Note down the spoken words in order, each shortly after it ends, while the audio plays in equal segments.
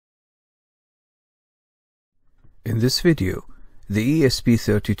In this video, the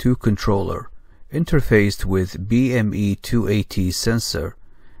ESP32 controller, interfaced with BME280 sensor,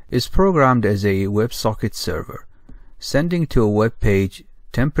 is programmed as a WebSocket server, sending to a web page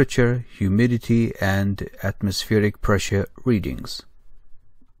temperature, humidity, and atmospheric pressure readings.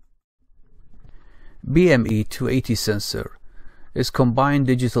 BME280 sensor is combined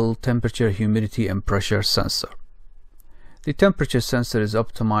digital temperature, humidity, and pressure sensor. The temperature sensor is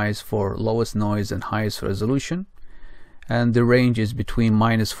optimized for lowest noise and highest resolution, and the range is between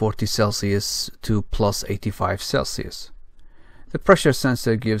 -40 Celsius to +85 Celsius. The pressure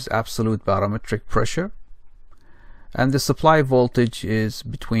sensor gives absolute barometric pressure, and the supply voltage is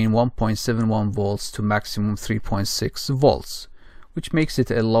between 1.71 volts to maximum 3.6 volts, which makes it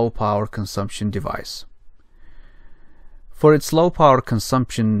a low power consumption device. For its low power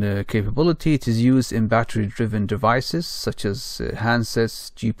consumption capability, it is used in battery driven devices such as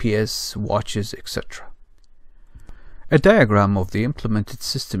handsets, GPS, watches, etc. A diagram of the implemented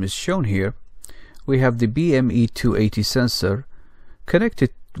system is shown here. We have the BME280 sensor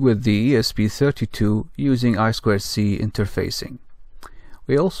connected with the ESP32 using I2C interfacing.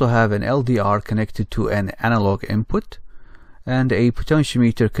 We also have an LDR connected to an analog input and a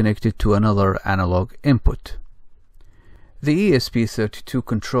potentiometer connected to another analog input. The ESP32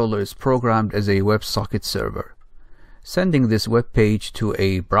 controller is programmed as a WebSocket server, sending this web page to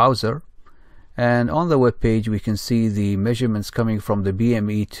a browser, and on the web page we can see the measurements coming from the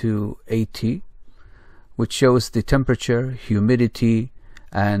BME280, which shows the temperature, humidity,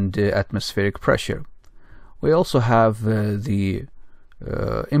 and atmospheric pressure. We also have the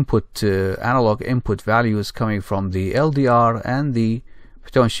analog input values coming from the LDR and the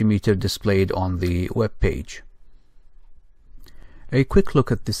potentiometer displayed on the web page. A quick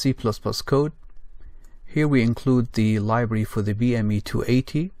look at the C++ code. Here we include the library for the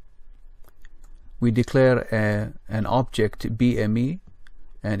BME280. We declare an object BME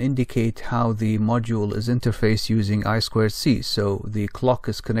and indicate how the module is interfaced using I2C. So the clock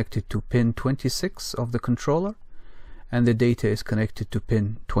is connected to pin 26 of the controller and the data is connected to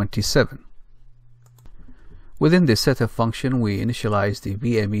pin 27. Within the setup function, we initialize the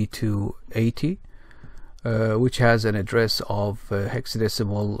BME280, which has an address of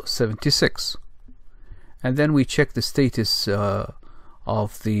hexadecimal 76. And then we check the status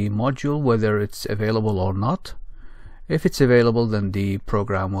of the module, whether it's available or not. If it's available, then the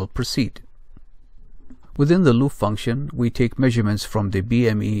program will proceed. Within the loop function, we take measurements from the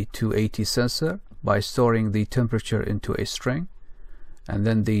BME280 sensor by storing the temperature into a string, and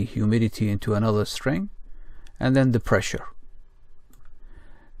then the humidity into another string, and then the pressure.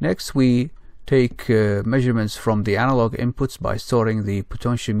 Next, we take measurements from the analog inputs by storing the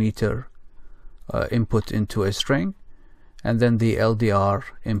potentiometer input into a string, and then the LDR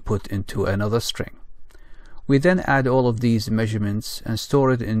input into another string. We then add all of these measurements and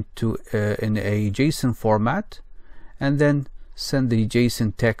store it into in a JSON format, and then send the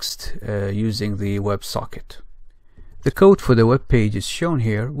JSON text using the WebSocket. The code for the web page is shown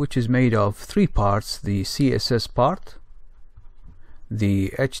here, which is made of three parts: the CSS part,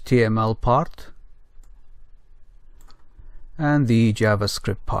 the HTML part, and the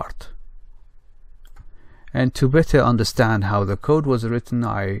JavaScript part. And to better understand how the code was written,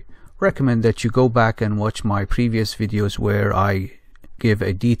 I recommend that you go back and watch my previous videos where I give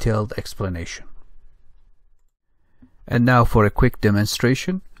a detailed explanation. And now for a quick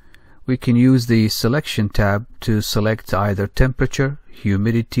demonstration, we can use the selection tab to select either temperature,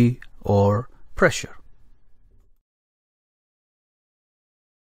 humidity, or pressure.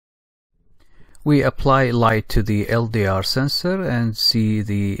 We apply light to the LDR sensor and see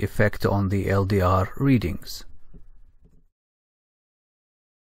the effect on the LDR readings.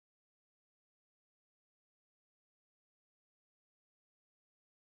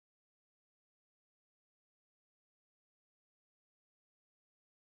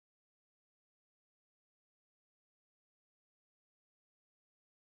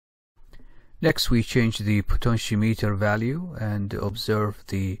 Next, we change the potentiometer value and observe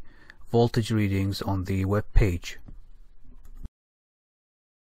the voltage readings on the web page.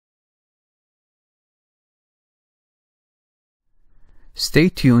 Stay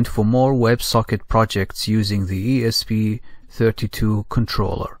tuned for more WebSocket projects using the ESP32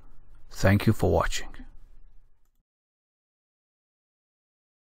 controller. Thank you for watching.